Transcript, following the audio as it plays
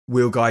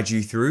We'll guide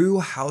you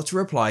through how to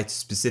reply to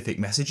specific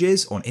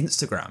messages on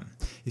Instagram.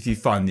 If you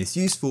find this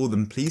useful,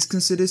 then please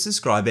consider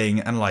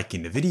subscribing and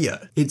liking the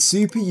video. It's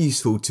super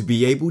useful to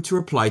be able to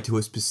reply to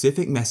a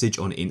specific message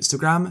on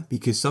Instagram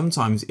because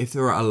sometimes if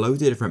there are a load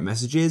of different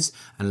messages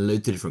and a load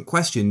of different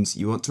questions,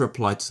 you want to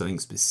reply to something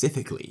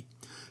specifically.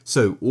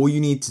 So all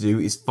you need to do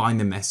is find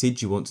the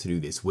message you want to do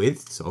this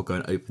with. So I'll go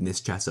and open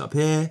this chat up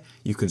here.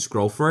 You can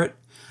scroll for it.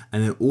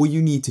 And then all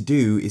you need to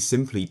do is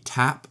simply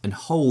tap and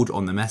hold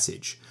on the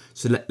message.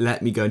 So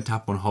let me go and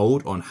tap on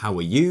hold on how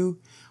are you,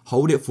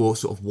 hold it for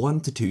sort of 1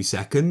 to 2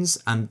 seconds,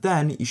 and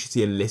then you should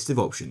see a list of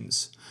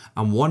options.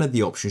 And one of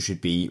the options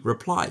should be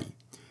reply.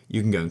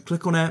 You can go and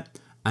click on it,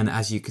 and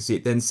as you can see,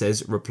 it then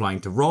says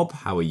replying to Rob,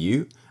 how are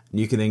you? And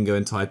you can then go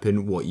and type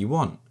in what you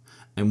want.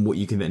 And what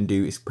you can then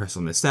do is press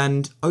on the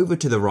send over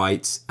to the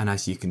right, and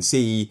as you can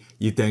see,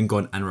 you've then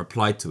gone and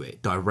replied to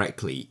it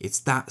directly. It's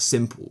that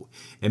simple.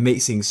 It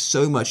makes things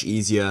so much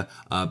easier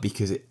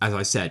because as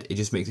I said, it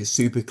just makes it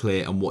super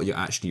clear on what you're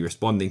actually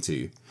responding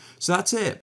to. So that's it.